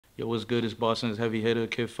Yo, what's good? It's Boston's heavy hitter,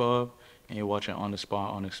 Kid Fob, and you're watching On The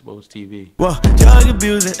Spot on eXpozedTV. Whoa, drug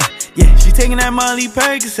abusing, yeah, she taking that Molly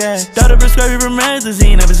Percocet. Thought of prescribing from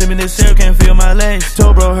Medicine, never sipping this syrup, can't feel my legs.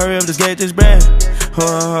 Told bro, hurry up, let's get this bread.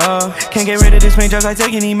 Can't get rid of this pain just like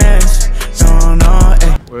taking any meds.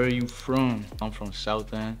 No, Where are you from? I'm from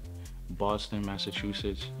South End, Boston,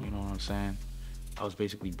 Massachusetts, you know what I'm saying? I was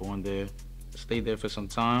basically born there. Stayed there for some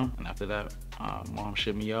time, and after that, mom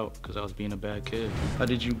shipped me out because I was being a bad kid. How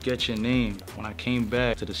did you get your name? When I came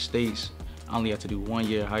back to the States, I only had to do 1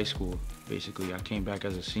 year of high school. Basically, I came back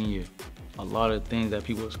as a senior. A lot of things that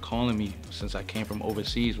people was calling me since I came from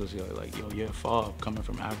overseas was like, yo, you're a Fob, coming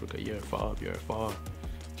from Africa, you're a Fob, you're a Fob.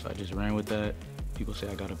 So I just ran with that. People say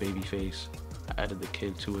I got a baby face. I added the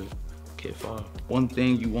kid to it. Kid Fob. One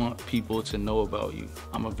thing you want people to know about you.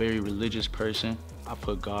 I'm a very religious person. I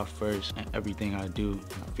put God first in everything I do.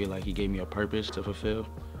 I feel like he gave me a purpose to fulfill,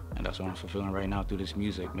 and that's what I'm fulfilling right now through this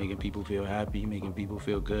music, making people feel happy, making people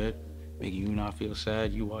feel good, making you not feel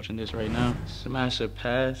sad. You watching this right now? Smash or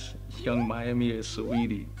pass, Young Miami or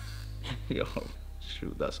Saweetie? Yo,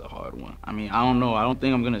 shoot, that's a hard one. I mean, I don't know. I don't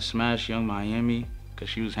think I'm gonna smash Young Miami because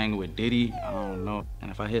she was hanging with Diddy. I don't know.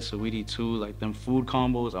 And if I hit Saweetie too, like them food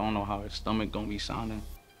combos, I don't know how her stomach gonna be sounding.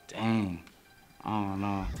 Dang. I don't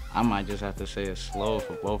know. I might just have to say it's slow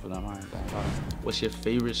for both of them. I ain't gonna lie. What's your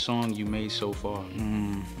favorite song you made so far? Let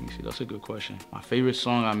me see, that's a good question. My favorite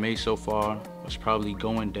song I made so far was probably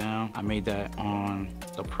Going Down. I made that on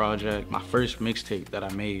the project, my first mixtape that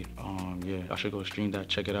I made. Yeah, I should go stream that,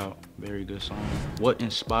 check it out. Very good song. What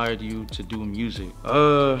inspired you to do music?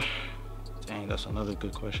 Dang, that's another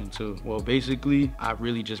good question too. Well, basically, I've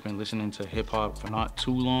really just been listening to hip hop for not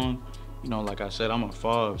too long. You know, like I said, I'm a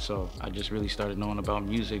Fob, so I just really started knowing about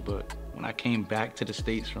music. But when I came back to the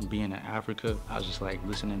States from being in Africa, I was just like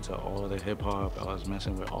listening to all the hip hop. I was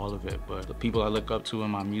messing with all of it. But the people I look up to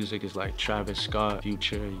in my music is like Travis Scott,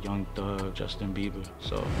 Future, Young Thug, Justin Bieber.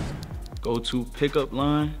 So go-to pickup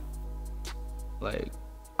line, like,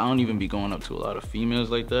 I don't even be going up to a lot of females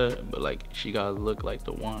like that, but like she gotta look like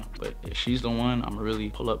the one. But if she's the one, I'ma really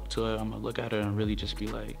pull up to her, I'ma look at her and really just be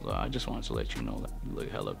like, I just wanted to let you know, like, you look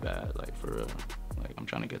hella bad, like for real. Like, I'm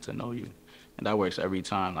trying to get to know you. And that works every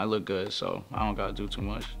time. I look good, so I don't gotta do too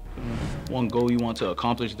much. One goal you want to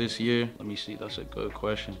accomplish this year? Let me see, that's a good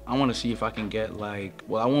question. I wanna see if I can get like,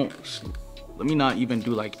 well, let me not even do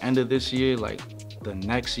like end of this year, like the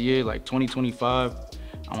next year, like 2025.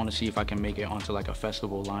 I want to see if I can make it onto like a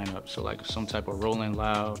festival lineup. So like some type of Rolling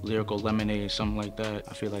Loud, Lyrical Lemonade, something like that.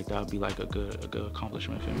 I feel like that would be like a good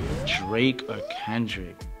accomplishment for me. Drake or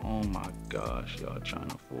Kendrick? Oh my gosh, y'all trying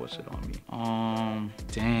to force it on me.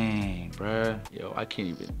 Dang, bruh. Yo, I can't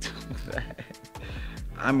even do that.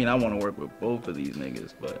 I mean, I want to work with both of these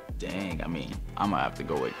niggas, but dang, I mean, I'm gonna have to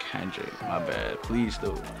go with Kendrick. My bad. Please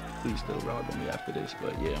still rock with me after this,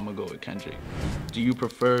 but yeah, I'm gonna go with Kendrick. Do you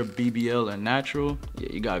prefer BBL or natural? Yeah,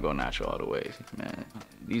 you gotta go natural all the way, man.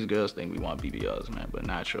 These girls think we want BBLs, man, but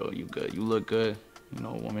natural, you good. You look good. You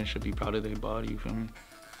know, women should be proud of their body, you feel me?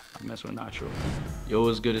 I mess with natural. Yo,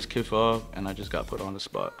 what's good? It's Kid Fob, and I just got put on the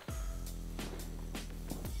spot.